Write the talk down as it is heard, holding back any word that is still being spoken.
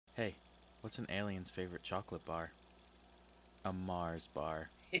What's an alien's favorite chocolate bar? A Mars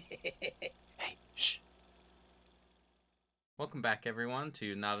bar. Hey, shh. Welcome back, everyone,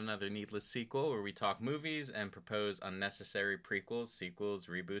 to Not Another Needless Sequel, where we talk movies and propose unnecessary prequels, sequels,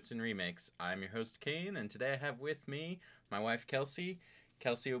 reboots, and remakes. I'm your host, Kane, and today I have with me my wife, Kelsey.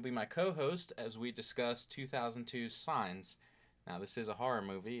 Kelsey will be my co-host as we discuss 2002's Signs. Now, this is a horror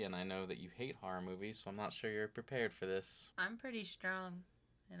movie, and I know that you hate horror movies, so I'm not sure you're prepared for this. I'm pretty strong,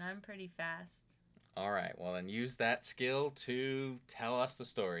 and I'm pretty fast. All right, well, then use that skill to tell us the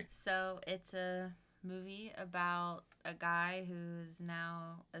story. So, it's a movie about a guy who's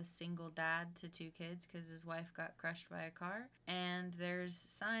now a single dad to two kids because his wife got crushed by a car. And there's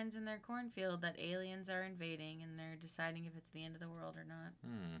signs in their cornfield that aliens are invading, and they're deciding if it's the end of the world or not.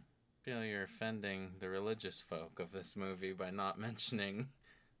 I feel you're offending the religious folk of this movie by not mentioning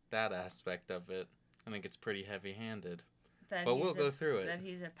that aspect of it. I think it's pretty heavy-handed. But we'll go through it. That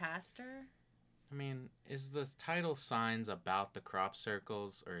he's a pastor? I mean, is the title Signs about the crop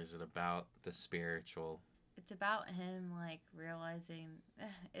circles, or is it about the spiritual? It's about him, realizing...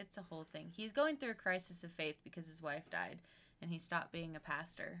 it's a whole thing. He's going through a crisis of faith because his wife died, and he stopped being a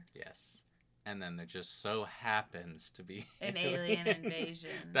pastor. Yes. And then there just so happens to be... an alien invasion.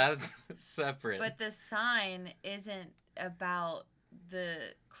 That's separate. But the sign isn't about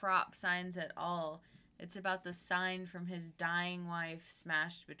the crop signs at all. It's about the sign from his dying wife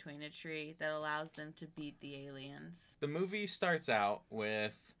smashed between a tree that allows them to beat the aliens. The movie starts out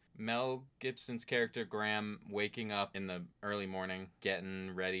with Mel Gibson's character Graham waking up in the early morning,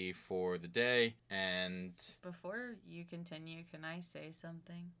 getting ready for the day, and... Before you continue, can I say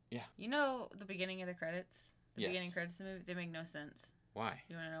something? Yeah. You know the beginning of the credits? The Yes. beginning credits of the movie? They make no sense. Why?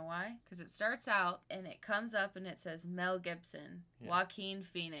 You want to know why? Because it starts out, and it comes up, and it says Mel Gibson, Joaquin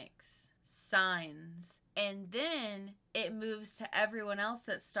Phoenix, Signs, and then it moves to everyone else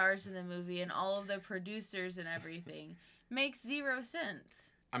that stars in the movie and all of the producers and everything. Makes zero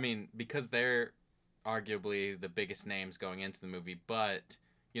sense. I mean, because they're arguably the biggest names going into the movie, but,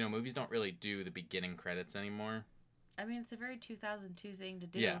 you know, movies don't really do the beginning credits anymore. I mean, it's a very 2002 thing to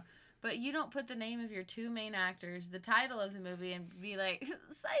do. Yeah. But you don't put the name of your two main actors, the title of the movie, and be like, psych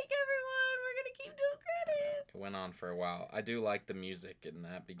everyone, we're going to keep doing credits. It went on for a while. I do like the music in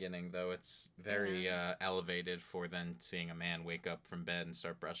that beginning, though. It's very elevated for then seeing a man wake up from bed and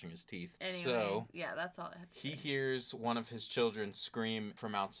start brushing his teeth. Anyway, so, yeah, that's all I had to he say. hears one of his children scream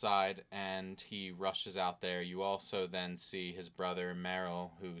from outside, and he rushes out there. You also then see his brother,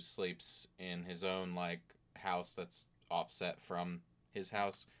 Merrill, who sleeps in his own, house that's offset from his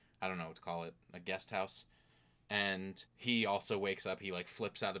house. I don't know what to call it, a guest house. And he also wakes up, he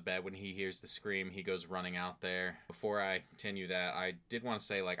flips out of bed when he hears the scream, he goes running out there. Before I continue that, I did want to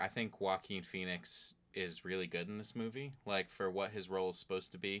say, I think Joaquin Phoenix is really good in this movie. For what his role is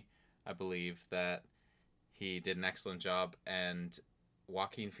supposed to be, I believe that he did an excellent job, and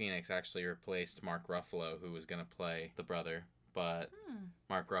Joaquin Phoenix actually replaced Mark Ruffalo, who was going to play the brother. But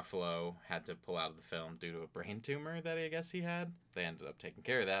Mark Ruffalo had to pull out of the film due to a brain tumor that I guess he had. They ended up taking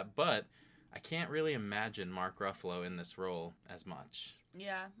care of that. But I can't really imagine Mark Ruffalo in this role as much.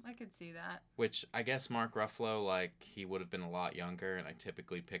 Yeah, I could see that. Which I guess Mark Ruffalo, he would have been a lot younger, and I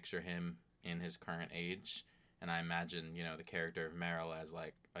typically picture him in his current age. And I imagine, the character of Merrill as,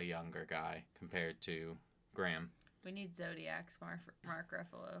 a younger guy compared to Graham. We need Zodiac's Mark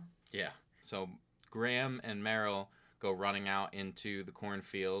Ruffalo. Yeah. So Graham and Merrill go running out into the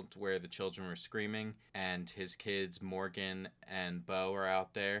cornfield where the children were screaming, and his kids, Morgan and Bo, are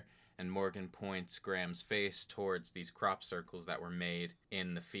out there, and Morgan points Graham's face towards these crop circles that were made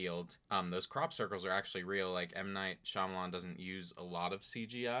in the field. Those crop circles are actually real. M. Night Shyamalan doesn't use a lot of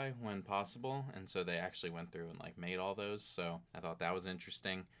CGI when possible, and so they actually went through and made all those, so I thought that was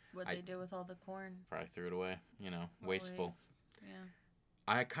interesting. What'd they do with all the corn? Probably threw it away, wasteful. Always. Yeah.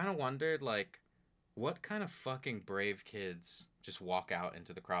 I kind of wondered, what kind of fucking brave kids just walk out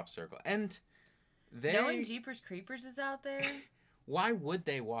into the crop circle? And knowing Jeepers Creepers is out there? Why would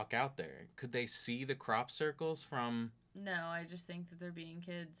they walk out there? Could they see the crop circles from... No, I just think that they're being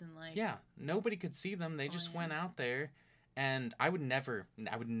kids and Yeah, nobody could see them. They just went out there. And I would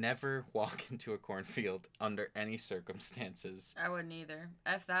never walk into a cornfield under any circumstances. I wouldn't either.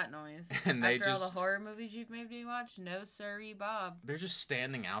 F that noise. And After all the horror movies you've made me watch, no siree, Bob. They're just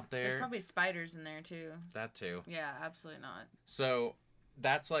standing out there. There's probably spiders in there, too. That, too. Yeah, absolutely not. So,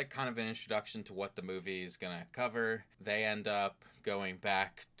 that's kind of an introduction to what the movie is going to cover. They end up going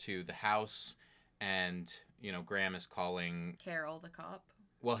back to the house, and, Graham is calling... Carol, the cop.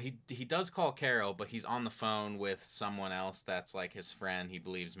 Well, he does call Carol, but he's on the phone with someone else that's his friend. He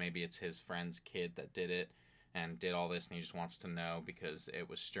believes maybe it's his friend's kid that did it. and did all this, and he just wants to know because it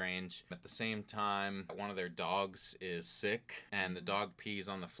was strange. At the same time, one of their dogs is sick, and the dog pees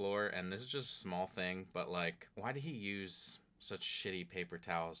on the floor, and this is just a small thing, but, like, why did he use such shitty paper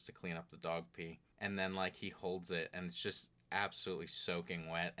towels to clean up the dog pee? And then, like, he holds it, and it's just absolutely soaking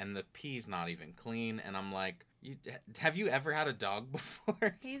wet, and the pee's not even clean, and I'm like, have you ever had a dog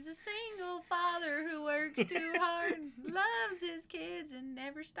before? He's a single father who works too hard, loves his kids, and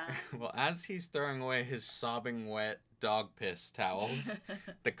never stops. Well, as he's throwing away his sobbing wet dog piss towels,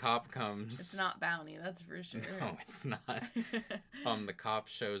 the cop comes. It's not Bounty, that's for sure. No, it's not. The cop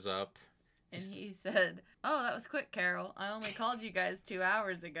shows up. And he said, "Oh, that was quick, Carol. I only called you guys 2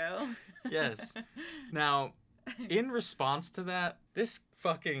 hours ago." Yes. Now, in response to that, this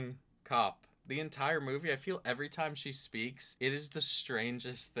fucking cop, the entire movie, I feel every time she speaks, it is the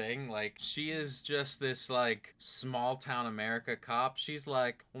strangest thing. Like, she is just this, like, small town America cop. She's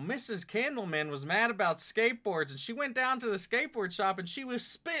like, well, Mrs. Candleman was mad about skateboards, and she went down to the skateboard shop, and she was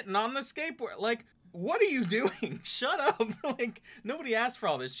spitting on the skateboard. Like, what are you doing? Shut up. Like, nobody asked for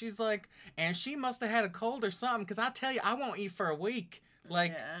all this. She's like, and she must have had a cold or something, because I tell you, I won't eat for a week.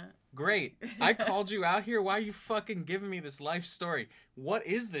 Like, yeah. Great. I called you out here. Why are you fucking giving me this life story? What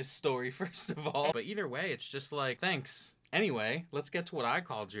is this story, first of all? But either way, it's just like, thanks. Anyway, let's get to what I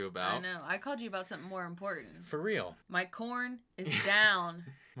called you about. I know. I called you about something more important. For real. My corn is down.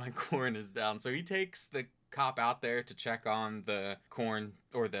 My corn is down. So he takes the cop out there to check on the corn,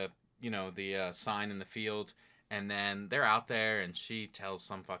 or the sign in the field. And then they're out there, and she tells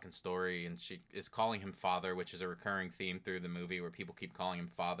some fucking story, and she is calling him father, which is a recurring theme through the movie, where people keep calling him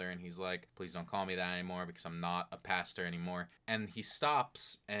father, and he's like, please don't call me that anymore, because I'm not a pastor anymore. And he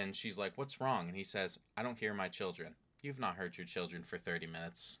stops, and she's like, what's wrong? And he says, I don't hear my children. You've not heard your children for 30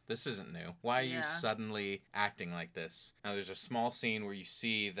 minutes. This isn't new. Why are you suddenly acting like this? Now, there's a small scene where you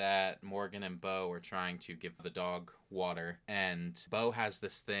see that Morgan and Bo are trying to give the dog water, and Bo has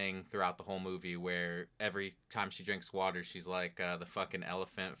this thing throughout the whole movie where every time she drinks water, she's like the fucking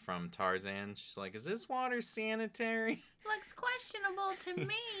elephant from Tarzan. She's like, is this water sanitary? Looks questionable to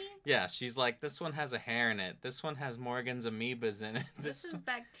me. Yeah, she's like, this one has a hair in it. This one has Morgan's amoebas in it. This is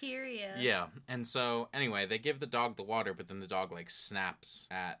bacteria. Yeah, and so, anyway, they give the dog the water, but then the dog, like, snaps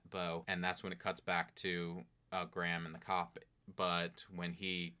at Bo, and that's when it cuts back to Graham and the cop. But when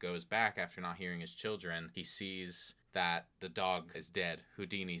he goes back after not hearing his children, he sees that the dog is dead.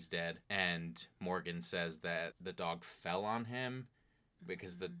 Houdini's dead. And Morgan says that the dog fell on him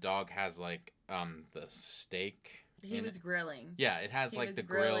because the dog has, like, the steak. He was grilling. Yeah, it has, like, the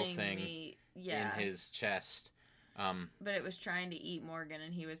grill thing in his chest. But it was trying to eat Morgan,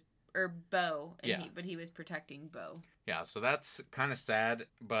 and he was... Or Bo. But he was protecting Bo. Yeah, so that's kind of sad,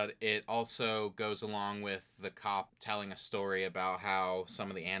 but it also goes along with the cop telling a story about how some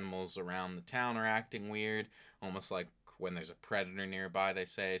of the animals around the town are acting weird, almost like when there's a predator nearby, they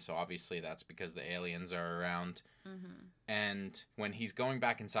say. So obviously that's because the aliens are around. Mm-hmm. And when he's going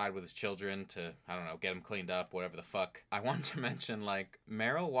back inside with his children to, I don't know, get them cleaned up, whatever the fuck, I want to mention, like,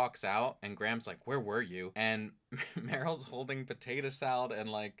 Meryl walks out and Graham's like, where were you? And Meryl's holding potato salad and,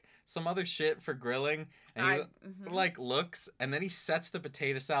 like, some other shit for grilling. And he, like, looks, and then he sets the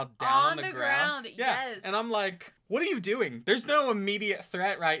potato salad down on the ground. Yeah. Yes. And I'm like, what are you doing? There's no immediate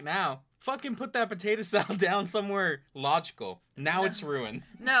threat right now. Fucking put that potato salad down somewhere logical. Now it's ruined.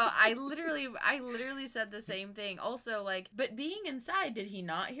 No, I literally said the same thing. Also, like, but being inside, did he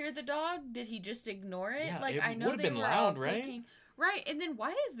not hear the dog? Did he just ignore it? Yeah, like, it I know would've they been were loud, all right? cooking. Right, and then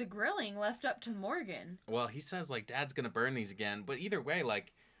why is the grilling left up to Morgan? Well, he says, like, Dad's gonna burn these again. But either way,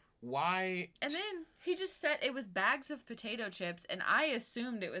 like, why? And then he just said it was bags of potato chips, and I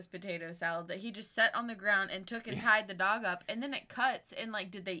assumed it was potato salad that he just set on the ground and took and tied the dog up, and then it cuts, and,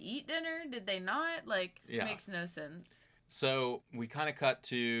 like, did they eat dinner? Did they not? Like, makes no sense. So we kind of cut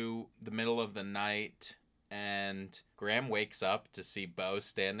to the middle of the night, and Graham wakes up to see Bo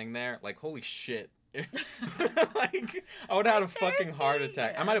standing there. Like, holy shit. Like, I would have had a fucking heart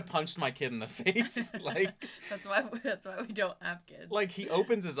attack. I might have punched my kid in the face. Like, that's why we don't have kids. Like, he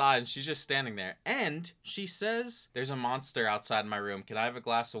opens his eyes and she's just standing there, and she says, there's a monster outside my room, can I have a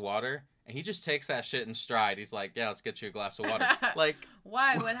glass of water? And he just takes that shit in stride. He's like, yeah, let's get you a glass of water. Like,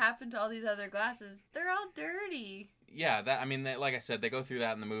 why? What happened to all these other glasses? They're all dirty. Yeah, like I said, they go through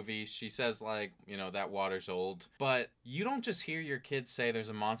that in the movie. She says, like, that water's old. But you don't just hear your kids say there's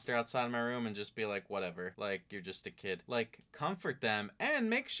a monster outside of my room and just be like, whatever. Like, you're just a kid. Like, comfort them and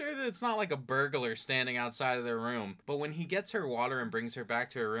make sure that it's not like a burglar standing outside of their room. But when he gets her water and brings her back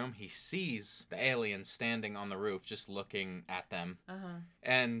to her room, he sees the alien standing on the roof just looking at them. Uh-huh.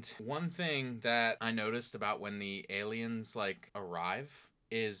 And one thing that I noticed about when the aliens, like, arrive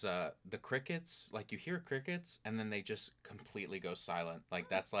is the crickets. Like, you hear crickets, and then they just completely go silent. Like,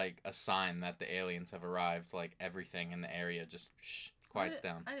 that's like a sign that the aliens have arrived. Like, everything in the area just quiets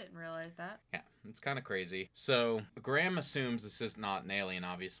down. I didn't realize that. Yeah, it's kind of crazy. So Graham assumes this is not an alien,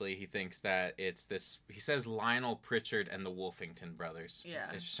 obviously. He thinks that it's this... He says Lionel Pritchard and the Wolfington brothers.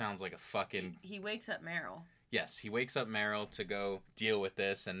 Yeah. It sounds like a fucking... He wakes up Meryl. Yes, he wakes up Meryl to go deal with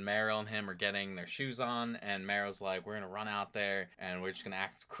this, and Meryl and him are getting their shoes on, and Meryl's like, we're going to run out there, and we're just going to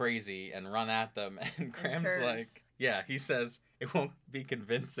act crazy and run at them. And Graham's like... Yeah, he says, it won't be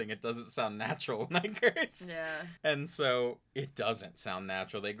convincing. It doesn't sound natural when I curse. Yeah. And so it doesn't sound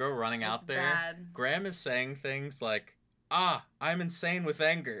natural. They go running out there. Bad. Graham is saying things like, I'm insane with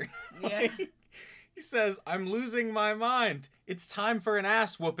anger. Yeah. He says, I'm losing my mind. It's time for an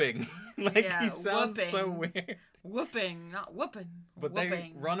ass whooping. He sounds whooping. So weird. Whooping, not whooping. But whooping.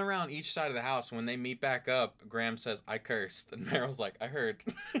 They run around each side of the house. When they meet back up, Graham says, I cursed. And Meryl's like, I heard.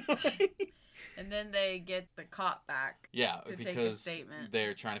 And then they get the cop back. Yeah, to because take a statement.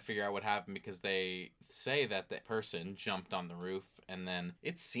 They're trying to figure out what happened because they say that the person jumped on the roof, and then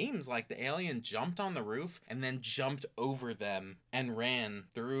it seems like the alien jumped on the roof and then jumped over them and ran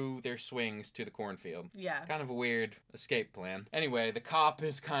through their swings to the cornfield. Yeah. Kind of a weird escape plan. Anyway, the cop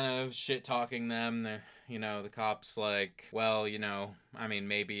is kind of shit-talking them. The cop's like, well, I mean,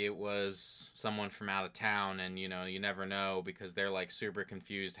 maybe it was someone from out of town, and, you never know, because they're, like, super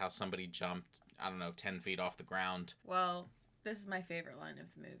confused how somebody jumped, 10 feet off the ground. Well, this is my favorite line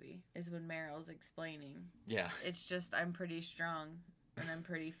of the movie, is when Meryl's explaining. Yeah. It's just, I'm pretty strong, and I'm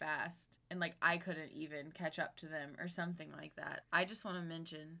pretty fast, and, like, I couldn't even catch up to them, or something like that. I just want to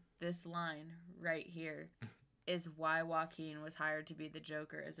mention this line right here. Is why Joaquin was hired to be the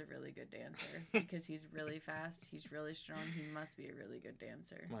Joker as a really good dancer. Because he's really fast, he's really strong, he must be a really good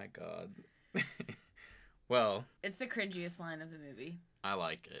dancer. My God. Well... It's the cringiest line of the movie. I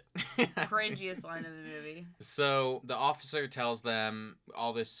like it. Cringiest line of the movie. So, the officer tells them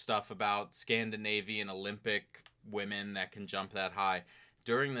all this stuff about Scandinavian Olympic women that can jump that high.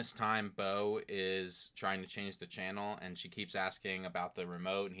 During this time, Bo is trying to change the channel, and she keeps asking about the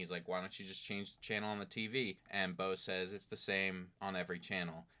remote, and he's like, why don't you just change the channel on the TV? And Bo says it's the same on every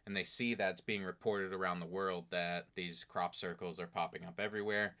channel. And they see that's being reported around the world, that these crop circles are popping up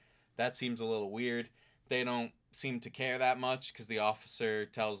everywhere. That seems a little weird. They don't seem to care that much, because the officer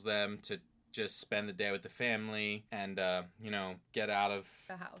tells them to just spend the day with the family and, get out of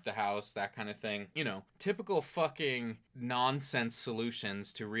the house, that kind of thing. Typical fucking nonsense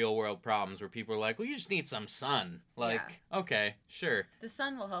solutions to real world problems where people are like, well, you just need some sun. Okay, sure. The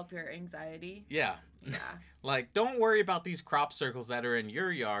sun will help your anxiety. Yeah. Yeah. Don't worry about these crop circles that are in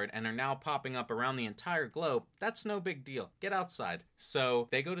your yard and are now popping up around the entire globe. That's no big deal. Get outside. So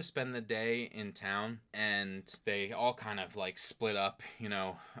they go to spend the day in town, and they all kind of split up.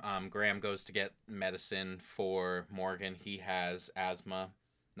 Graham goes to get medicine for Morgan. He has asthma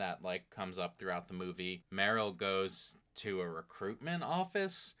that comes up throughout the movie. Meryl goes to a recruitment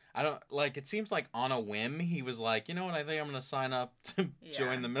office. It seems like on a whim, he was like, you know what, I think I'm going to sign up to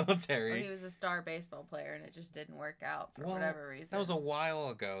join the military. Well, he was a star baseball player, and it just didn't work out for whatever reason. That was a while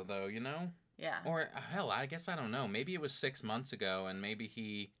ago, though, Yeah. Or, hell, I guess I don't know. Maybe it was 6 months ago, and maybe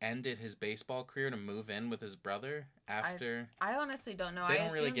he ended his baseball career to move in with his brother after. I honestly don't know. They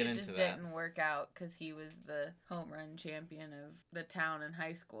don't really get it into just that. didn't work out because he was the home run champion of the town in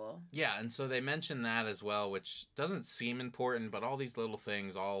high school. Yeah, and so they mention that as well, which doesn't seem important, but all these little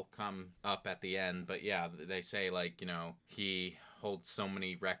things all come up at the end. But yeah, they say, he holds so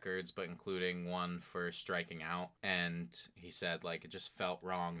many records, but including one for striking out. And he said, it just felt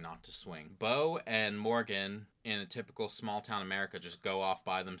wrong not to swing. Bo and Morgan, in a typical small town America, just go off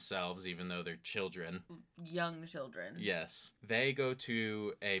by themselves, even though they're children. Young children. Yes. They go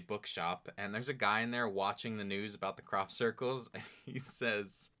to a bookshop, and there's a guy in there watching the news about the crop circles, and he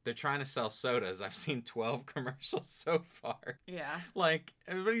says, they're trying to sell sodas. I've seen 12 commercials so far. Yeah.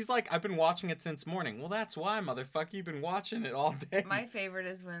 Everybody's like, I've been watching it since morning. Well, that's why, motherfucker. You've been watching it all day. My favorite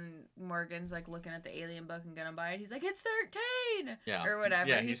is when Morgan's, looking at the alien book and gonna buy it. He's like, it's 13! Yeah. Or whatever.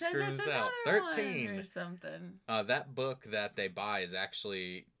 Yeah, he says it's out. another 13! one or something. That book that they buy is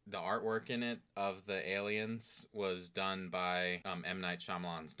actually... The artwork in it of the aliens was done by M. Night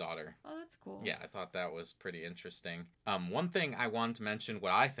Shyamalan's daughter. Oh, that's cool. Yeah, I thought that was pretty interesting. One thing I wanted to mention,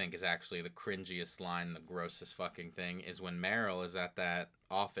 what I think is actually the cringiest line, the grossest fucking thing, is when Meryl is at that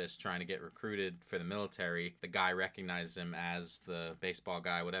office trying to get recruited for the military. The guy recognizes him as the baseball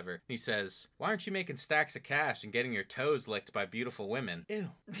guy, whatever. He says, why aren't you making stacks of cash and getting your toes licked by beautiful women? Ew.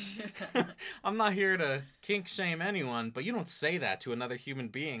 I'm not here to kink shame anyone, but you don't say that to another human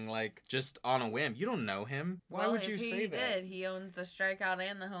being saying, like, just on a whim. You don't know him. Why would you say that? He did. He owns the strikeout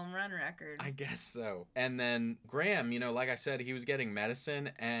and the home run record. I guess so. And then Graham, like I said, he was getting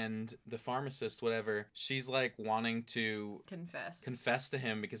medicine, and the pharmacist, whatever, she's like wanting to confess to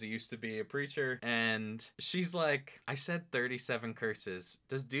him because he used to be a preacher. And she's like, I said 37 curses.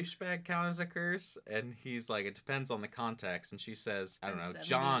 Does douchebag count as a curse? And he's like, it depends on the context. And she says, I don't know, 71.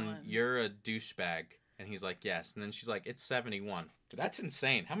 John, you're a douchebag. And he's like, yes. And then she's like, it's 71. That's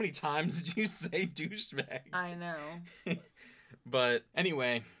insane. How many times did you say douchebag? I know. But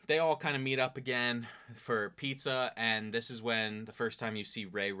anyway, they all kind of meet up again for pizza. And this is when the first time you see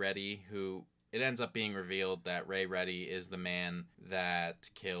Ray Reddy, who it ends up being revealed that Ray Reddy is the man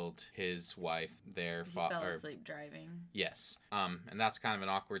that killed his wife. He fell asleep driving. Yes. And that's kind of an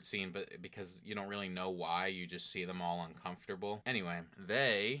awkward scene, but because you don't really know why, you just see them all uncomfortable. Anyway,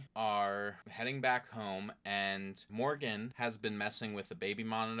 they are heading back home, and Morgan has been messing with the baby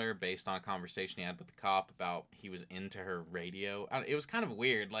monitor based on a conversation he had with the cop about he was into her radio. It was kind of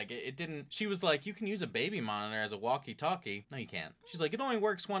weird. Like, it didn't... She was like, you can use a baby monitor as a walkie-talkie. No, you can't. She's like, it only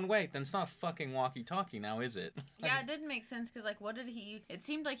works one way. Then it's not a fucking walkie-talkie now, is it? Yeah, it didn't make sense, because, like, what did he... It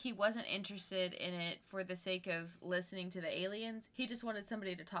seemed like he wasn't interested in it for the sake of listening to the aliens. He just wanted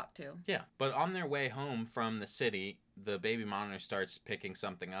somebody to talk to. Yeah, but on their way home from the city, the baby monitor starts picking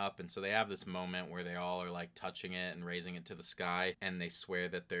something up, and so they have this moment where they all are like touching it and raising it to the sky, and they swear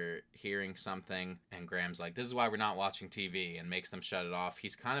that they're hearing something, and Graham's like, this is why we're not watching TV, and makes them shut it off.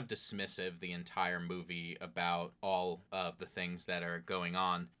 He's kind of dismissive the entire movie about all of the things that are going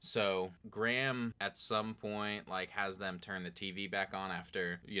on. So Graham at some point like has them turn the TV back on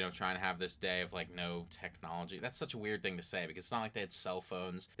after, trying to have this day of like no technology. That's such a weird thing to say, because it's not like they had cell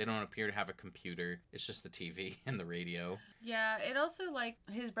phones. They don't appear to have a computer. It's just the TV and the radio. Yeah, it also, like,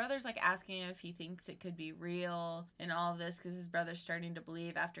 his brother's, like, asking him if he thinks it could be real and all of this, because his brother's starting to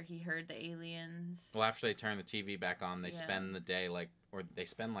believe after he heard the aliens. Well, after they turn the TV back on, they spend the day, they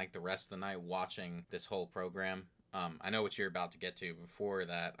spend, the rest of the night watching this whole program. I know what you're about to get to. Before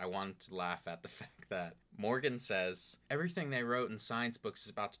that, I wanted to laugh at the fact that Morgan says, everything they wrote in science books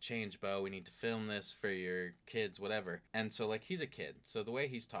is about to change, Bo. We need to film this for your kids, whatever. And so, he's a kid, so the way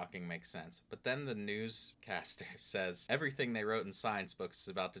he's talking makes sense. But then the newscaster says, everything they wrote in science books is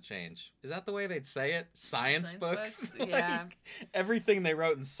about to change. Is that the way they'd say it? Science books? Yeah. Everything they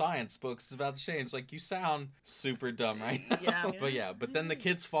wrote in science books is about to change. You sound super dumb right now. Yeah. But then the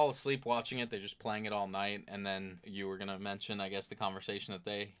kids fall asleep watching it. They're just playing it all night. And then you were going to mention, I guess, the conversation that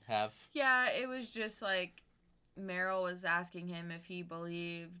they have. Yeah, it was just Meryl was asking him if he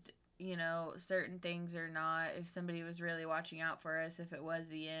believed, certain things or not, if somebody was really watching out for us, if it was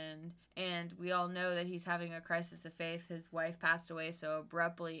the end. And we all know that he's having a crisis of faith. His wife passed away so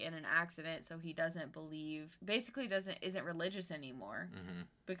abruptly in an accident, so he doesn't believe, basically isn't religious anymore. Mm-hmm.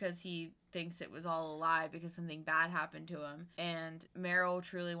 Because he thinks it was all a lie because something bad happened to him. And Meryl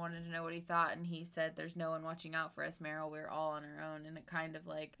truly wanted to know what he thought, and he said, there's no one watching out for us, Meryl. We're all on our own. And it kind of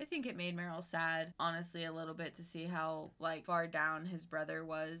I think it made Meryl sad, honestly, a little bit, to see how far down his brother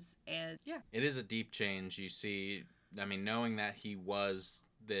was. And yeah. It is a deep change. You see, knowing that he was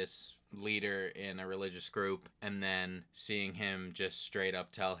this leader in a religious group, and then seeing him just straight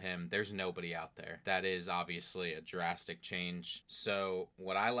up tell him there's nobody out there. That is obviously a drastic change. So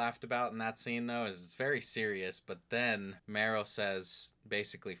what I laughed about in that scene, though, is it's very serious, but then Meryl says,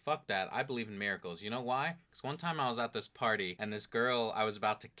 basically, fuck that, I believe in miracles. You know why? Because one time I was at this party, and this girl I was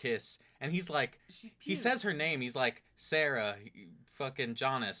about to kiss, and he's like, he says her name, he's like, Sarah, fucking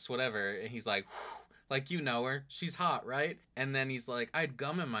Jonas, whatever, and he's like, whew. You know her. She's hot, right? And then he's like, I had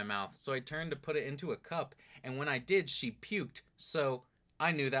gum in my mouth, so I turned to put it into a cup. And when I did, she puked. So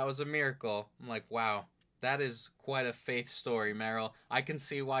I knew that was a miracle. I'm like, wow, that is quite a faith story, Meryl. I can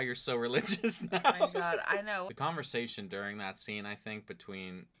see why you're so religious now. Oh my God, I know. The conversation during that scene, I think,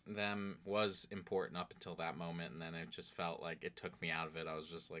 between them was important up until that moment, and then it just felt like it took me out of it. I was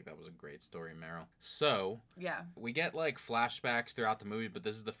just like, that was a great story, Meryl. So, yeah, we get flashbacks throughout the movie, but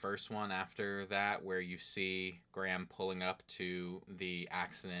this is the first one after that where you see Graham pulling up to the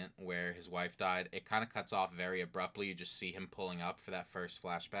accident where his wife died. It kind of cuts off very abruptly. You just see him pulling up for that first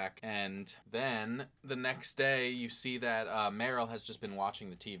flashback. And then the next day, you see that Meryl has just been watching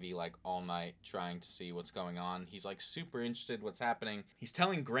the TV all night, trying to see what's going on. He's super interested what's happening. He's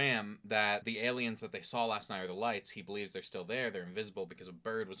telling Graham that the aliens that they saw last night are the lights. He believes they're still there. They're invisible because a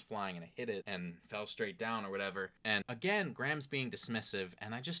bird was flying and it hit it and fell straight down or whatever. And again, Graham's being dismissive,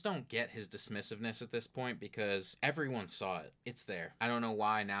 and I just don't get his dismissiveness at this point because everyone saw it. It's there. I don't know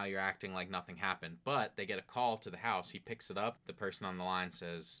why now you're acting like nothing happened, but they get a call to the house. He picks it up. The person on the line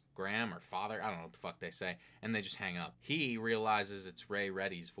says, Graham or father. I don't know what the fuck they say. And they just hang up. He realizes it's Ray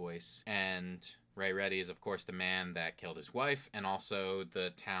Reddy's voice. And Ray Reddy is, of course, the man that killed his wife and also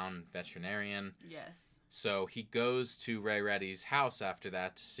the town veterinarian. Yes. So he goes to Ray Reddy's house after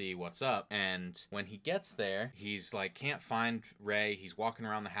that to see what's up. And when he gets there, he's like, can't find Ray. He's walking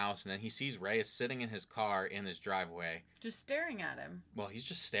around the house, and then he sees Ray is sitting in his car in his driveway. Just staring at him. Well, he's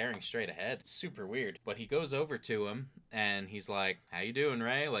just staring straight ahead. It's super weird. But he goes over to him, and he's like, how you doing,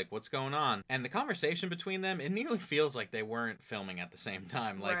 Ray? Like, what's going on? And the conversation between them, it nearly feels like they weren't filming at the same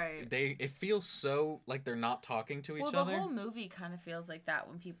time. Like, right. It feels so like they're not talking to each other. Well, the whole movie kind of feels like that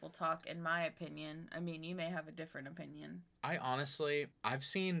when people talk, in my opinion. I mean, you may have a different opinion. I've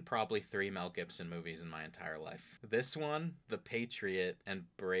seen probably 3 Mel Gibson movies in my entire life. This one, The Patriot, and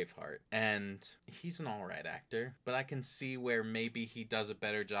Braveheart. And he's an alright actor, but I can see where maybe he does a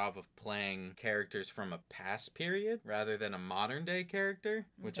better job of playing characters from a past period rather than a modern day character.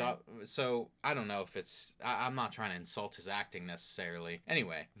 Okay. So I don't know if it's... I'm not trying to insult his acting necessarily.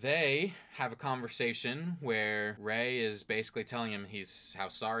 Anyway, they have a conversation where Ray is basically telling him how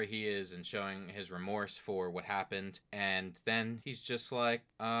sorry he is and showing his remorse for what happened. And then he's just like,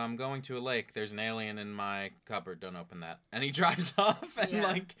 I'm going to a lake. There's an alien in my cupboard. Don't open that. And he drives off. And,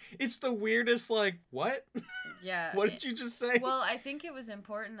 like, it's the weirdest, like, what? Yeah. What did you just say? Well, I think it was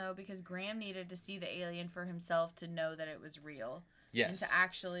important, though, because Graham needed to see the alien for himself to know that it was real. Yes. And to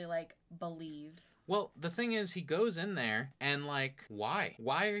actually, like, believe. Well, the thing is, he goes in there and, like, why?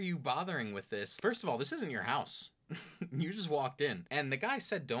 Why are you bothering with this? First of all, this isn't your house. You just walked in. And the guy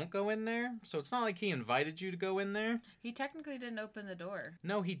said don't go in there, so it's not like he invited you to go in there. He technically didn't open the door.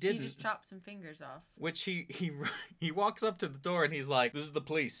 No, he didn't. He just chopped some fingers off. Which he walks up to the door and he's like, this is the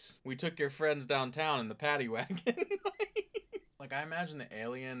police. We took your friends downtown in the paddy wagon. Like, I imagine the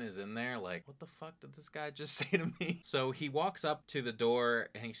alien is in there, like, what the fuck did this guy just say to me? So he walks up to the door,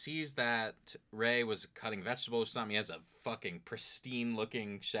 and he sees that Ray was cutting vegetables or something. He has a fucking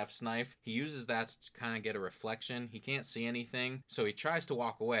pristine-looking chef's knife. He uses that to kind of get a reflection. He can't see anything, so he tries to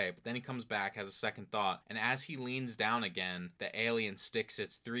walk away, but then he comes back, has a second thought, and as he leans down again, the alien sticks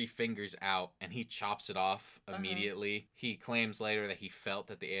its 3 fingers out, and he chops it off immediately. He claims later that he felt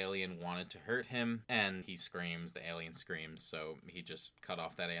that the alien wanted to hurt him, and he screams. The alien screams, so he just cut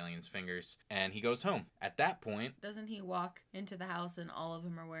off that alien's fingers, and he goes home. At that point... Doesn't he walk into the house and all of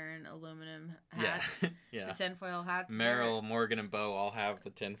them are wearing aluminum hats? Yeah. The tinfoil hats? Meryl, Morgan, and Bo all have the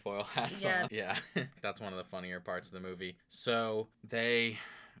tinfoil hats on. Yeah. That's one of the funnier parts of the movie. So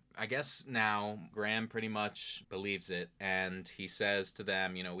I guess now Graham pretty much believes it, and he says to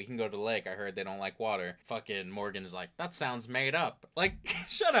them, we can go to the lake. I heard they don't like water. Fucking Morgan is like, that sounds made up. Like,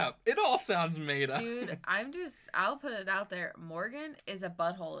 shut up. It all sounds made up. Dude, I'll put it out there. Morgan is a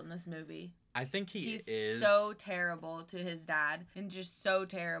butthole in this movie. I think he's so terrible to his dad and just so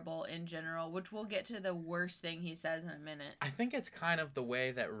terrible in general, which we'll get to the worst thing he says in a minute. I think it's kind of the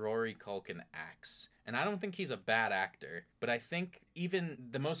way that Rory Culkin acts. And I don't think he's a bad actor, but I think even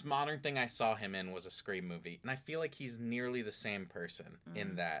the most modern thing I saw him in was a Scream movie. And I feel like he's nearly the same person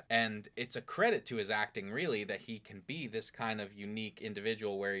in that. And it's a credit to his acting, really, that he can be this kind of unique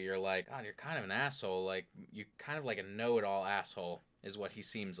individual where you're like, God, you're kind of an asshole. Like, you're kind of like a know-it-all asshole. Is what he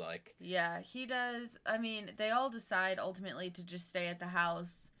seems like. Yeah, he does. I mean, they all decide ultimately to just stay at the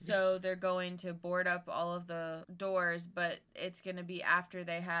house. So they're going to board up all of the doors, but it's going to be after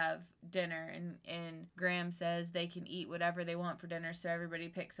they have dinner. And Graham says they can eat whatever they want for dinner, so everybody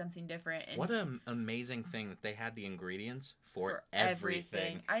picks something different. And what an amazing thing that they had the ingredients for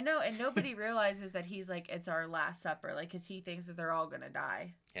everything. I know, and nobody realizes that he's like, it's our last supper, like, because he thinks that they're all going to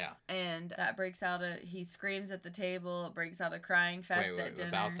die. Yeah. And that breaks out he screams at the table, it breaks out a crying fest at dinner.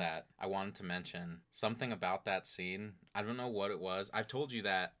 About that, I wanted to mention something about that scene. I don't know what it was. I've told you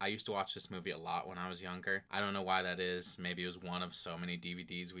that I used to watch this movie a lot when I was younger. I don't know why that is. Maybe it was one of so many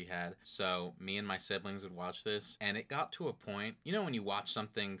DVDs we had. So me and my siblings would watch this, and it got to a point, when you watch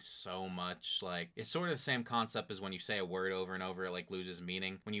something so much, like, it's sort of the same concept as when you say a word over and over, it, like, loses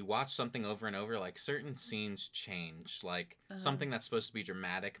meaning. When you watch something over and over, like, certain scenes change. Like, something that's supposed to be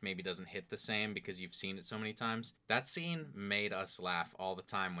dramatic maybe doesn't hit the same because you've seen it so many times. That scene made us laugh all the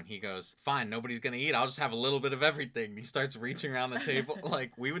time when he goes, fine, nobody's gonna eat, I'll just have a little bit of everything. He starts reaching around the table.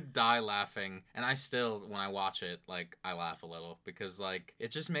 Like, we would die laughing. And I still, when I watch it, like, I laugh a little because, like, it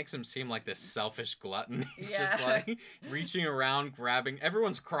just makes him seem like this selfish glutton. He's just, like, reaching around, grabbing.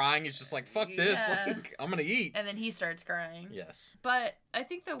 Everyone's crying. He's just like, fuck this. Like, I'm gonna eat. And then he starts crying. Yes. But I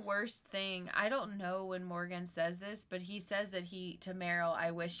think the worst thing, I don't know when Morgan says this, but he says that to Meryl,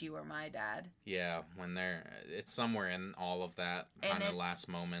 I wish you were my dad. Yeah, when it's somewhere in all of that kind of last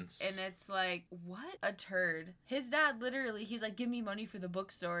moments. And it's like, what a turd. His dad literally, he's like, give me money for the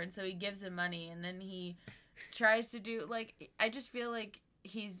bookstore. And so he gives him money, and then he tries to do, like, I just feel like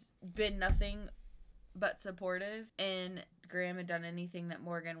he's been nothing but supportive, and Graham had done anything that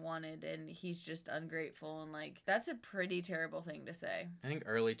Morgan wanted, and he's just ungrateful, and like, that's a pretty terrible thing to say. I think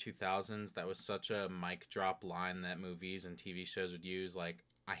early 2000s, that was such a mic drop line that movies and TV shows would use, like,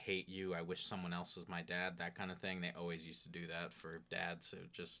 I hate you, I wish someone else was my dad, that kind of thing. They always used to do that for dads.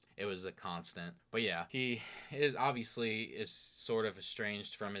 It was a constant. But yeah, he is sort of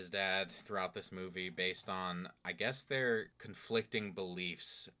estranged from his dad throughout this movie based on, I guess, their conflicting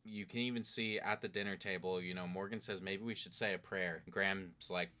beliefs. You can even see at the dinner table, Morgan says, maybe we should say a prayer.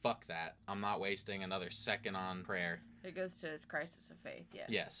 Graham's like, fuck that. I'm not wasting another second on prayer. It goes to his crisis of faith, yes.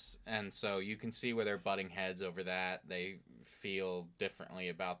 Yes, and so you can see where they're butting heads over that. They feel differently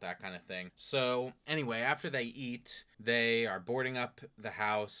about that kind of thing. So, anyway, after they eat, they are boarding up the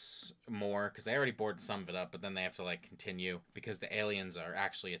house more, because they already boarded some of it up, but then they have to, like, continue, because the aliens are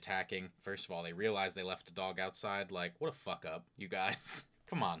actually attacking. First of all, they realize they left a dog outside. Like, what a fuck up, you guys.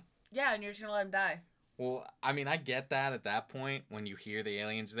 Come on. Yeah, and you're just gonna let him die. Well, I mean, I get that at that point. When you hear the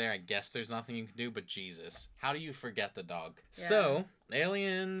aliens are there, I guess there's nothing you can do, but Jesus. How do you forget the dog? Yeah. So,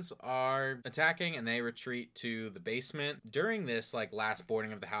 aliens are attacking, and they retreat to the basement. During this, like, last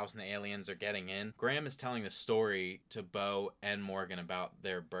boarding of the house and the aliens are getting in, Graham is telling the story to Bo and Morgan about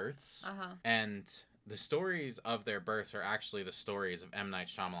their births. Uh-huh. And the stories of their births are actually the stories of M. Night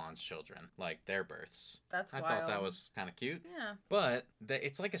Shyamalan's children, like their births. That's wild. I thought that was kind of cute. Yeah. But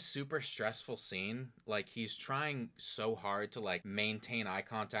it's like a super stressful scene. Like, he's trying so hard to, like, maintain eye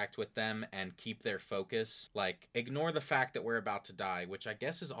contact with them and keep their focus. Like, ignore the fact that we're about to die, which I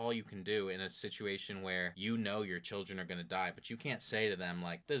guess is all you can do in a situation where you know your children are going to die, but you can't say to them,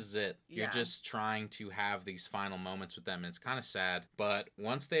 like, this is it. Yeah. You're just trying to have these final moments with them, and it's kind of sad. But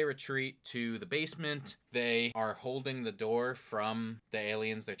once they retreat to the basement, they are holding the door from the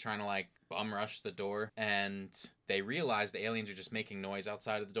aliens. They're trying to, like, bum rush the door, and they realize the aliens are just making noise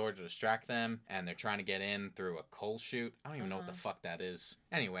outside of the door to distract them, and they're trying to get in through a coal chute. I don't even know what the fuck that is.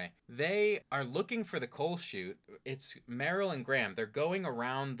 Anyway, they are looking for the coal chute. It's Meryl and Graham. They're going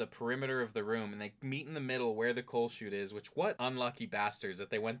around the perimeter of the room, and they meet in the middle where the coal chute is, which, what unlucky bastards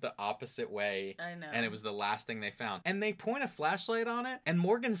that they went the opposite way. I know. And it was the last thing they found. And they point a flashlight on it, and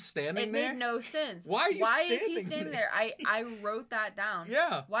Morgan's standing there. It made no sense. Why are you standing is he standing there? I wrote that down.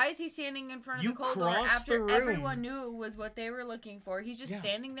 Yeah. Why is he standing in front of the coal door after everyone knew it was what they were looking for? He's just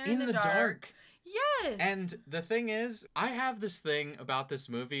standing there in the dark. Yes. And the thing is, I have this thing about this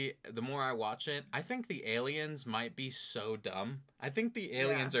movie, the more I watch it, I think the aliens might be so dumb. I think the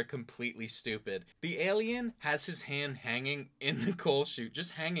aliens are completely stupid. The alien has his hand hanging in the coal chute,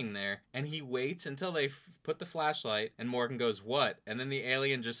 just hanging there, and he waits until they put the flashlight, and Morgan goes, what? And then the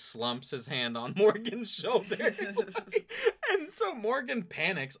alien just slumps his hand on Morgan's shoulder. And so Morgan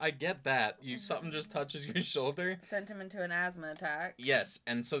panics. I get that. Something just touches your shoulder. Sent him into an asthma attack. Yes,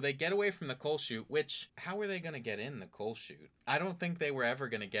 and so they get away from the coal chute, which, how were they going to get in the coal chute? I don't think they were ever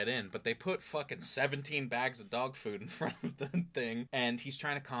going to get in, but they put fucking 17 bags of dog food in front of the thing, and he's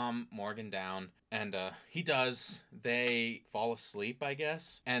trying to calm Morgan down. And he does. They fall asleep, I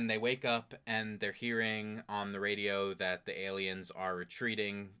guess. And they wake up and they're hearing on the radio that the aliens are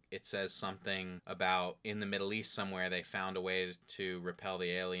retreating. It says something about in the Middle East somewhere they found a way to repel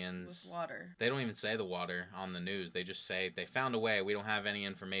the aliens. With water. They don't even say the water on the news. They just say they found a way. We don't have any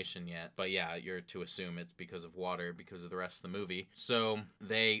information yet. But yeah, you're to assume it's because of water, because of the rest of the movie. So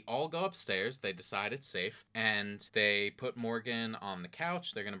they all go upstairs. They decide it's safe. And they put Morgan on the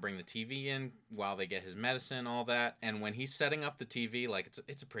couch. They're going to bring the TV in while they get his medicine, all that. And when he's setting up the TV, like,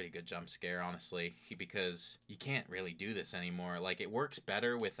 it's a pretty good jump scare, honestly, because you can't really do this anymore. Like, it works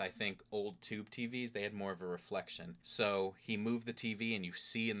better with, I think, old tube TVs. They had more of a reflection. So he moved the TV, and you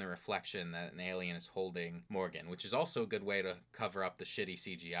see in the reflection that an alien is holding Morgan, which is also a good way to cover up the shitty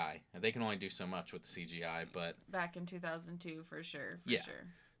CGI. And they can only do so much with the CGI, but back in 2002, for sure. Sure.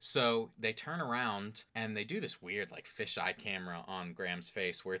 So they turn around and they do this weird, like, fisheye camera on Graham's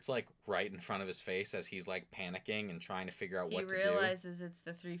face where it's, like, right in front of his face as he's, like, panicking and trying to figure out what to do. He realizes it's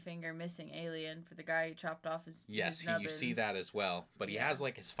the 3-finger missing alien for the guy who chopped off his Yes, you see that as well. But he has,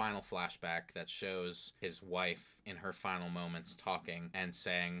 like, his final flashback that shows his wife in her final moments talking and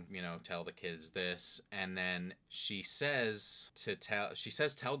saying, tell the kids this. And then she says,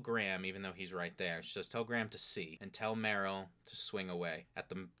 tell Graham, even though he's right there. She says, tell Graham to see and tell Meryl to swing away. At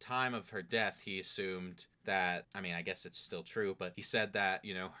the time of her death, he assumed that, I mean, I guess it's still true, but he said that,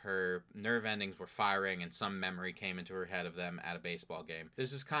 you know, her nerve endings were firing and some memory came into her head of them at a baseball game.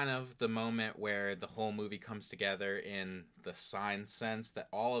 This is kind of the moment where the whole movie comes together in the sign sense that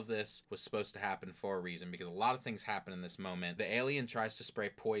all of this was supposed to happen for a reason, because a lot of things happen in this moment. The alien tries to spray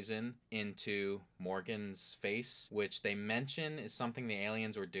poison into Morgan's face, which they mention is something the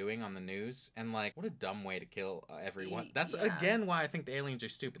aliens were doing on the news, and like, what a dumb way to kill everyone. That's again why I think the aliens are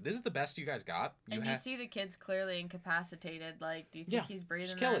stupid. This is the best you guys got. You see the kid's clearly incapacitated. Like, do you think he's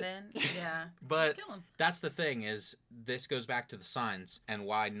breathing that in? Yeah. But that's the thing, is this goes back to the signs and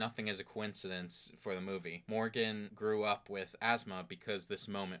why nothing is a coincidence for the movie. Morgan grew up with asthma because this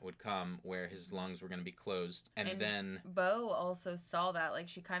moment would come where his lungs were going to be closed. And then Bo also saw that. Like,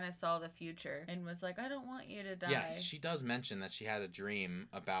 she kind of saw the future and was like, I don't want you to die. Yeah, she does mention that she had a dream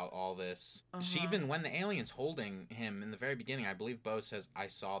about all this. She even, when the alien's holding him in the very beginning, I believe Bo says, I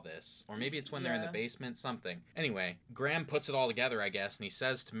saw this. Or maybe it's when they're in the basement, something. Anyway, Graham puts it all together, I guess, and he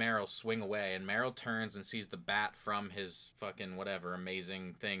says to Meryl, swing away. And Meryl turns and sees the bat from his fucking whatever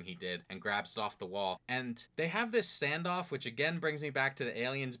amazing thing he did and grabs it off the wall. And they have this standoff, which again brings me back to the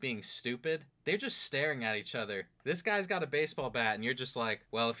aliens being stupid. They're just staring at each other. This guy's got a baseball bat, and you're just like,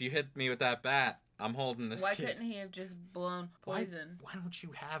 well, if you hit me with that bat, I'm holding this Why kid. couldn't he have just blown poison? Why don't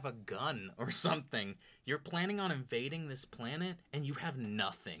you have a gun or something? You're planning on invading this planet, and you have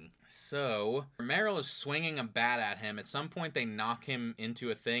nothing. So, Meryl is swinging a bat at him. At some point, they knock him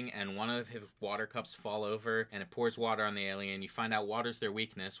into a thing, and one of his water cups fall over, and it pours water on the alien. You find out water's their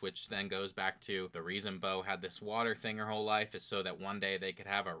weakness, which then goes back to the reason Bo had this water thing her whole life is so that one day they could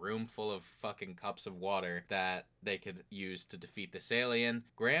have a room full of fucking cups of water that they could use to defeat this alien.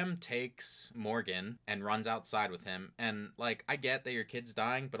 Graham takes Morgan and runs outside with him, and, like, I get that your kid's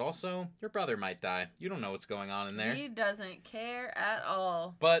dying, but also, your brother might die. You don't know what's going on in there. He doesn't care at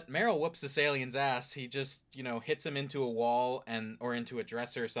all. But Meryl whoops this alien's ass. He just, you know, hits him into a wall or into a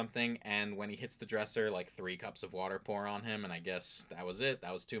dresser or something, and when he hits the dresser, like 3 cups of water pour on him, and I guess that was it.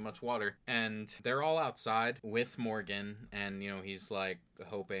 That was too much water. And they're all outside with Morgan, and, you know, he's like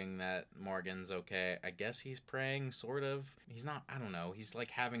hoping that Morgan's okay. I guess he's praying, sort of. He's not, I don't know. He's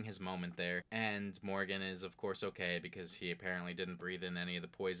like having his moment there. And Morgan is, of course, okay because he apparently didn't breathe in any of the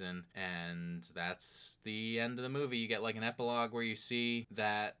poison. And that's the end of the movie. You get like an epilogue where you see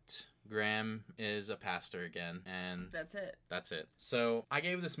that Graham is a pastor again, and that's it. That's it. So I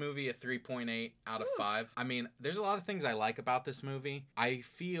gave this movie a 3.8 out of 5. I mean, there's a lot of things I like about this movie. I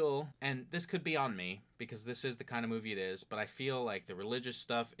feel, and this could be on me, because this is the kind of movie it is, but I feel like the religious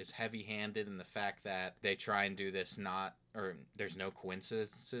stuff is heavy-handed in the fact that they try and do this there's no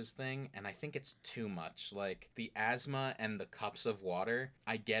coincidences thing, and I think it's too much. Like, the asthma and the cups of water,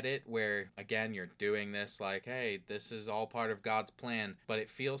 I get it, where, again, you're doing this like, hey, this is all part of God's plan, but it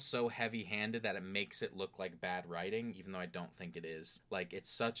feels so heavy-handed that it makes it look like bad writing, even though I don't think it is. Like,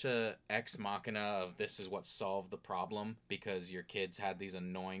 it's such a ex machina of this is what solved the problem, because your kids had these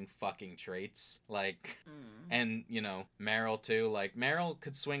annoying fucking traits. Like, and, you know, Meryl, too. Like, Meryl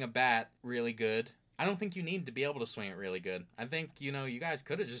could swing a bat really good. I don't think you need to be able to swing it really good. I think, you know, you guys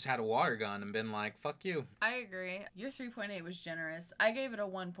could have just had a water gun and been like, fuck you. I agree. Your 3.8 was generous. I gave it a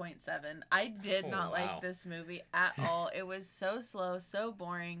 1.7. I did not like this movie at all. It was so slow, so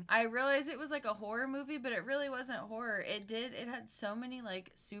boring. I realized it was like a horror movie, but it really wasn't horror. It had so many like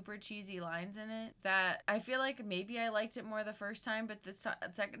super cheesy lines in it that I feel like maybe I liked it more the first time, but the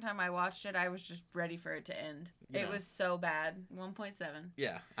second time I watched it, I was just ready for it to end. It was so bad. 1.7.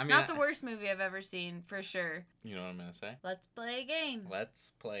 Yeah. I mean, not the worst movie I've ever seen, for sure. You know what I'm going to say? Let's play a game.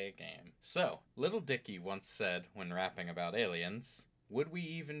 Let's play a game. So, Little Dicky once said when rapping about aliens, would we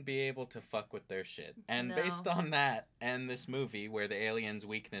even be able to fuck with their shit? And based on that and this movie where the aliens'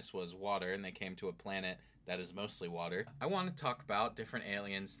 weakness was water and they came to a planet that is mostly water, I want to talk about different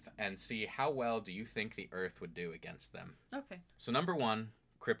aliens and see how well do you think the Earth would do against them. Okay. So number 1,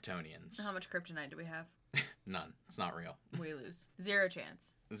 Kryptonians. How much kryptonite do we have? None. It's not real. We lose. 0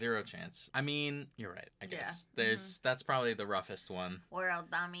 chance. 0 chance. I mean, you're right, I guess. Yeah. That's probably the roughest one.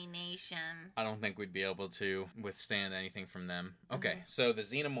 World domination. I don't think we'd be able to withstand anything from them. Okay, so the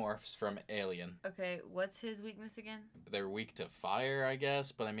xenomorphs from Alien. Okay, what's his weakness again? They're weak to fire, I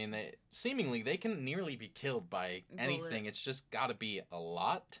guess, but I mean, they can nearly be killed by anything. It's just gotta be a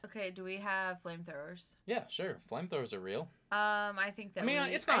lot. Okay, do we have flamethrowers? Yeah, sure. Flamethrowers are real. I think that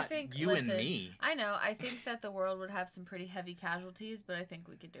it's not and me. I know. I think that the world would have some pretty heavy casualties, but I think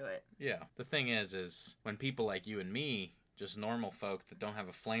we could do it. Yeah. The thing is when people like you and me, just normal folk that don't have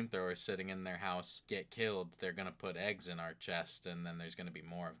a flamethrower sitting in their house, get killed, they're going to put eggs in our chest, and then there's going to be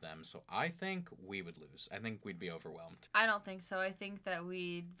more of them. So I think we would lose. I think we'd be overwhelmed. I don't think so. I think that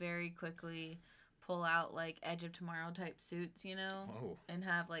we'd very quickly pull out like Edge of Tomorrow type suits, you know, and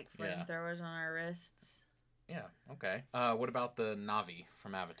have like flamethrowers on our wrists. Yeah, okay. What about the Na'vi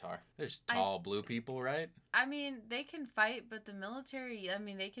from Avatar? There's tall blue people, right? I mean, they can fight, but the military, I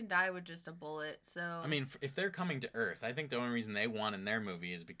mean, they can die with just a bullet, so... I mean, if they're coming to Earth, I think the only reason they won in their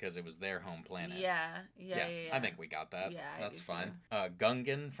movie is because it was their home planet. Yeah. I think we got that. Yeah, that's fine.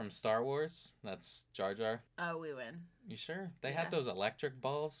 Gungan from Star Wars, that's Jar Jar. Oh, we win. You sure? They had those electric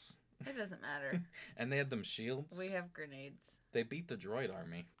balls. It doesn't matter. And they had them shields. We have grenades. They beat the droid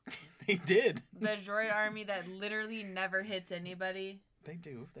army. They did. The droid army that literally never hits anybody. They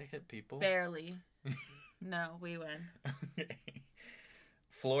do. They hit people. Barely. No, we win. Okay.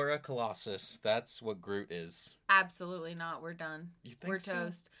 Flora Colossus. That's what Groot is. Absolutely not. We're done. You think We're so?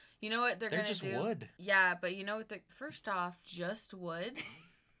 toast. You know what they're going to do? They're just wood. Yeah, but you know what? First off, just wood.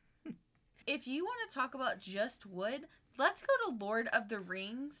 If you want to talk about just wood, let's go to Lord of the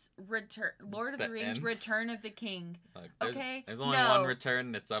Rings, Return of the King. Okay? There's only one return,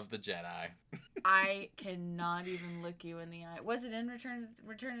 and it's of the Jedi. I cannot even look you in the eye. Was it in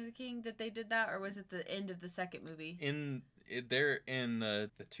Return of the King that they did that, or was it the end of the second movie? They're in the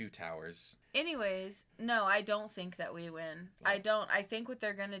Two Towers. Anyways, no, I don't think that we win. Well, I think what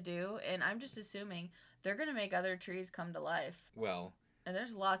they're going to do, and I'm just assuming, they're going to make other trees come to life. Well... And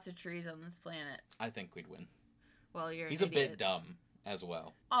there's lots of trees on this planet. I think we'd win. Well, He's a bit dumb as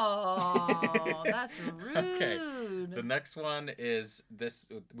well. Oh, that's rude. Okay. The next one is this.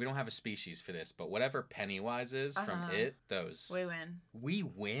 We don't have a species for this, but whatever Pennywise is from it, those. We win. We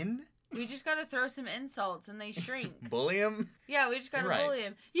win? We just gotta throw some insults and they shrink. Bully him? Yeah, we just gotta bully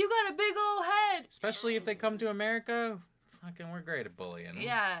him. You got a big old head! Especially if they come to America. Fucking, we're great at bullying.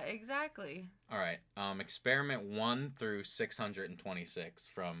 Yeah, exactly. All right. Experiment 1 through 626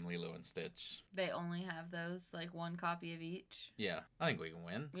 from Lilo and Stitch. They only have those, like, one copy of each. Yeah, I think we can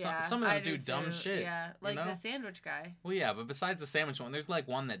win. Yeah, some of them do dumb shit. Yeah, like the sandwich guy. Well, yeah, but besides the sandwich one, there's, like,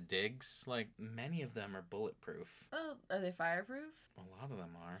 one that digs. Like, many of them are bulletproof. Oh, are they fireproof? A lot of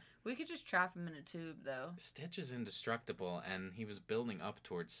them are. We could just trap him in a tube, though. Stitch is indestructible, and he was building up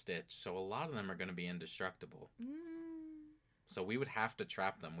towards Stitch, so a lot of them are going to be indestructible. So we would have to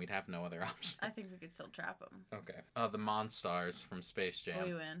trap them. We'd have no other option. I think we could still trap them. Okay. The Monstars from Space Jam.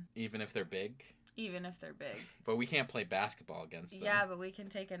 We win. Even if they're big? Even if they're big. But we can't play basketball against them. Yeah, but we can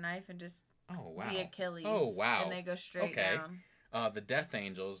take a knife and just be Achilles. Oh, wow. And they go straight down. The Death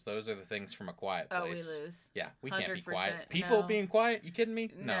Angels, those are the things from A Quiet Place. Oh, we lose. Yeah, we can't be quiet. People being quiet? You kidding me?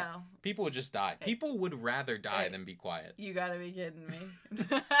 No. People would just die. People would rather die than be quiet. You gotta be kidding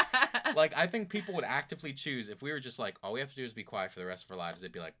me. Like, I think people would actively choose, if we were just like, all we have to do is be quiet for the rest of our lives, they'd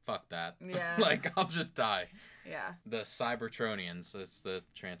be like, fuck that. Yeah. Like, I'll just die. Yeah. The Cybertronians, that's the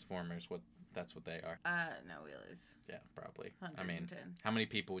Transformers, that's what they are. No, we lose. Yeah, probably. 110. I mean, how many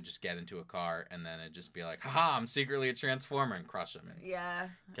people would just get into a car and then it'd just be like, haha, I'm secretly a Transformer, and crush them and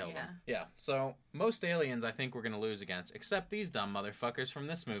kill them. Yeah, so most aliens I think we're going to lose against, except these dumb motherfuckers from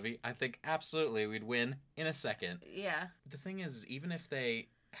this movie. I think absolutely we'd win in a second. Yeah. The thing is, even if they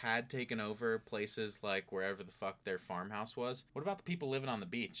had taken over places like wherever the fuck their farmhouse was, what about the people living on the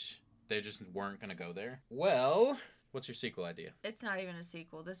beach? They just weren't going to go there? Well... What's your sequel idea? It's not even a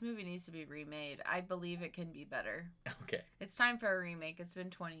sequel. This movie needs to be remade. I believe it can be better. Okay. It's time for a remake. It's been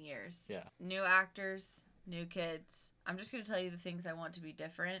 20 years. Yeah. New actors, new kids. I'm just going to tell you the things I want to be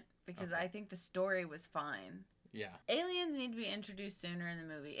different because I think the story was fine. Yeah. Aliens need to be introduced sooner in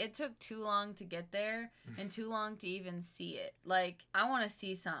the movie. It took too long to get there and too long to even see it. Like, I want to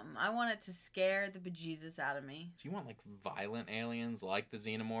see something. I want it to scare the bejesus out of me. Do you want, like, violent aliens like the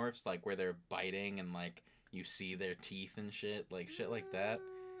Xenomorphs? Like, where they're biting and, like... You see their teeth and shit? Like, shit like that?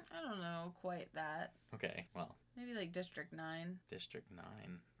 I don't know quite that. Okay, well. Maybe like District 9. District 9.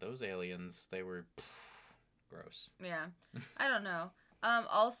 Those aliens, they were gross. Yeah. I don't know.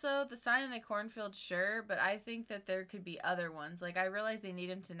 Also, the sign in the cornfield, sure, but I think that there could be other ones. Like, I realize they need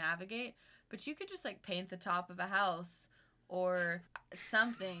him to navigate, but you could just, like, paint the top of a house or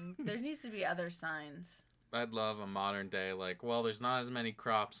something. There needs to be other signs. I'd love a modern day, like, well, there's not as many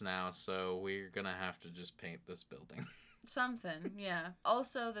crops now, so we're gonna have to just paint this building. Something, yeah.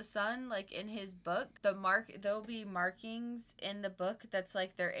 Also, the son, like, in his book, there'll be markings in the book that's,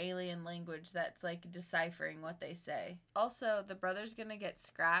 like, their alien language that's, like, deciphering what they say. Also, the brother's gonna get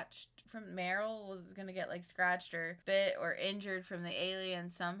scratched from Meryl was gonna get, like, scratched or bit or injured from the alien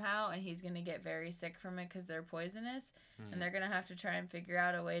somehow, and he's gonna get very sick from it because they're poisonous. And they're going to have to try and figure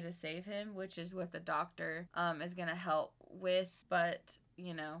out a way to save him, which is what the doctor is going to help with. But,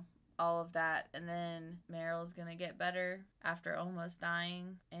 you know, all of that. And then Meryl's going to get better after almost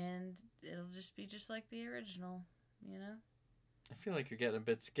dying. And it'll just be just like the original, you know? I feel like you're getting a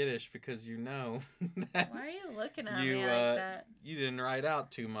bit skittish because you know that Why are you looking at me like that? You didn't write out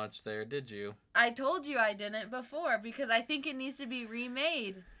too much there, did you? I told you I didn't before because I think it needs to be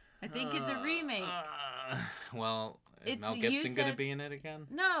remade. I think it's a remake. Well, is Mel Gibson going to be in it again?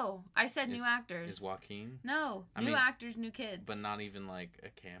 No, I said new actors. Is Joaquin? No, new actors, new kids. But not even like a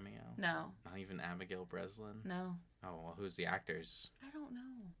cameo? No. Not even Abigail Breslin? No. Oh, well, who's the actors? I don't know.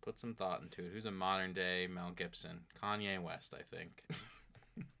 Put some thought into it. Who's a modern day Mel Gibson? Kanye West, I think.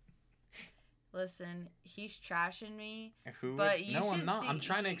 Listen, he's trashing me. Who? But you no, should I'm not. I'm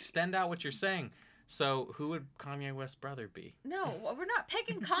trying to extend out what you're saying. So, who would Kanye West's brother be? No, we're not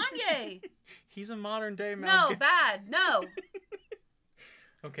picking Kanye. He's a modern day Mel No, Gibson. bad. No.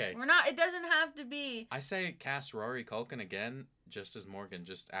 Okay. We're not. It doesn't have to be. I say cast Rory Culkin again, just as Morgan.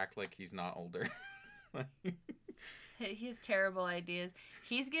 Just act like he's not older. He has terrible ideas.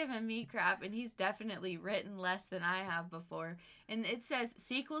 He's given me crap, and he's definitely written less than I have before. And it says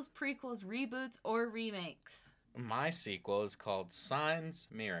sequels, prequels, reboots, or remakes. My sequel is called Signs,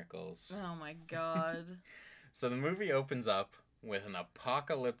 Miracles. Oh my god. So the movie opens up with an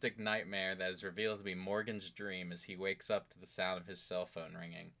apocalyptic nightmare that is revealed to be Morgan's dream as he wakes up to the sound of his cell phone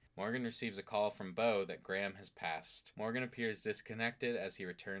ringing. Morgan receives a call from Bo that Graham has passed. Morgan appears disconnected as he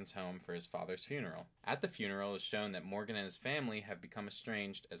returns home for his father's funeral. At the funeral, it is shown that Morgan and his family have become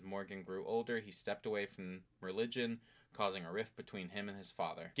estranged. As Morgan grew older, he stepped away from religion, causing a rift between him and his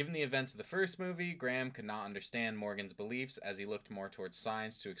father. Given the events of the first movie, Graham could not understand Morgan's beliefs as he looked more towards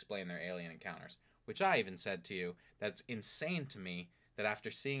science to explain their alien encounters. Which I even said to you, that's insane to me that after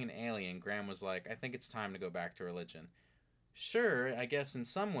seeing an alien, Graham was like, I think it's time to go back to religion. Sure, I guess in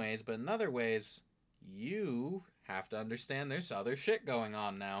some ways, but in other ways, you have to understand there's other shit going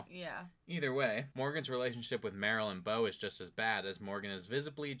on now. Yeah. Either way, Morgan's relationship with Meryl and Bo is just as bad, as Morgan is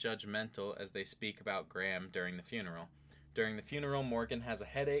visibly judgmental as they speak about Graham during the funeral. During the funeral, Morgan has a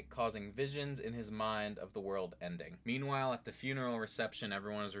headache, causing visions in his mind of the world ending. Meanwhile, at the funeral reception,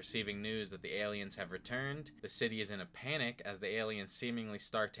 everyone is receiving news that the aliens have returned. The city is in a panic as the aliens seemingly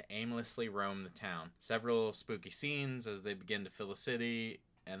start to aimlessly roam the town. Several spooky scenes as they begin to fill the city,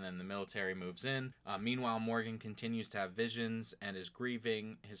 and then the military moves in. Meanwhile, Morgan continues to have visions and is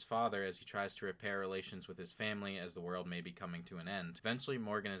grieving his father as he tries to repair relations with his family as the world may be coming to an end. Eventually,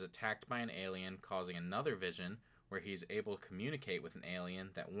 Morgan is attacked by an alien, causing another vision, where he's able to communicate with an alien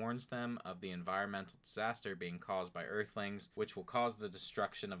that warns them of the environmental disaster being caused by Earthlings, which will cause the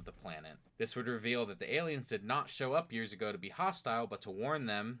destruction of the planet. This would reveal that the aliens did not show up years ago to be hostile, but to warn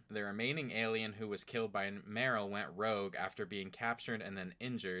them. The remaining alien who was killed by Meryl went rogue after being captured and then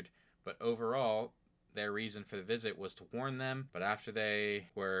injured, but overall, their reason for the visit was to warn them, but after they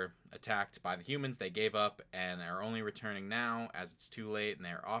were attacked by the humans, they gave up and are only returning now as it's too late, and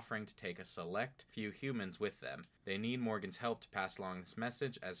they're offering to take a select few humans with them. They need Morgan's help to pass along this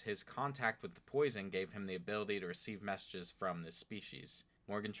message, as his contact with the poison gave him the ability to receive messages from this species.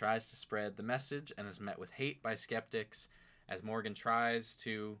 Morgan tries to spread the message and is met with hate by skeptics. As Morgan tries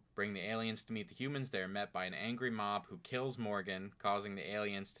to bring the aliens to meet the humans, they are met by an angry mob who kills Morgan, causing the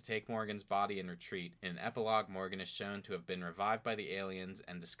aliens to take Morgan's body and retreat. In an epilogue, Morgan is shown to have been revived by the aliens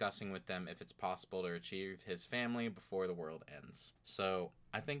and discussing with them if it's possible to achieve his family before the world ends. So,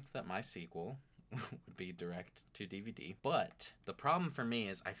 I think that my sequel would be direct to DVD. But the problem for me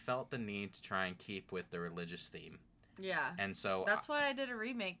is I felt the need to try and keep with the religious theme. Yeah. And so that's why I did a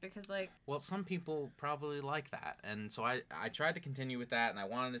remake, because well, some people probably like that. And so I tried to continue with that, and I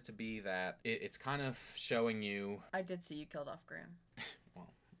wanted it to be that it's kind of showing you. I did see you killed off Graham.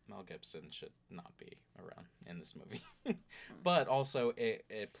 Well, Mel Gibson should not be around in this movie. But also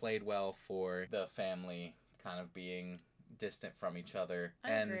it played well for the family kind of being distant from each other.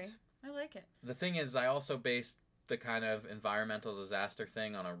 I agree. I like it. The thing is, I also based the kind of environmental disaster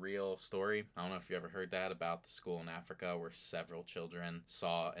thing on a real story. I don't know if you ever heard that about the school in Africa where several children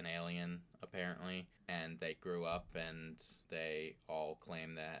saw an alien, apparently, and they grew up and they all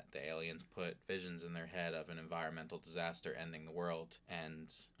claim that the aliens put visions in their head of an environmental disaster ending the world.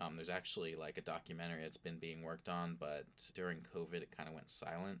 And there's actually like a documentary that's been being worked on, but during COVID it kind of went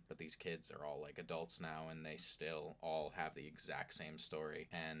silent. But these kids are all like adults now and they still all have the exact same story,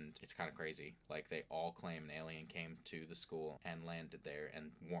 and it's kind of crazy. Like they all claim an alien came to the school and landed there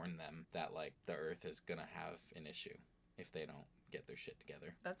and warned them that like the earth is gonna have an issue if they don't get their shit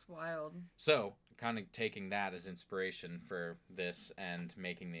together. That's wild. So, kind of taking that as inspiration for this and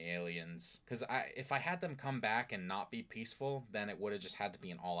making the aliens, because if I had them come back and not be peaceful, then it would have just had to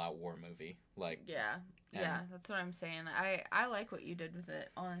be an all-out war movie. Like, yeah, that's what I'm saying. I like what you did with it,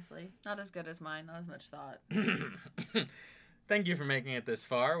 honestly. Not as good as mine, not as much thought. Thank you for making it this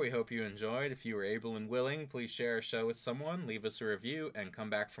far. We hope you enjoyed. If you were able and willing, please share our show with someone, leave us a review, and come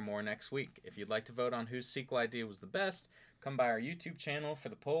back for more next week. If you'd like to vote on whose sequel idea was the best, come by our YouTube channel for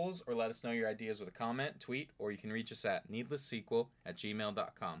the polls, or let us know your ideas with a comment, tweet, or you can reach us at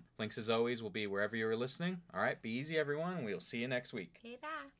needlesssequel@gmail.com. Links, as always, will be wherever you are listening. All right, be easy, everyone. We'll see you next week. Okay, bye.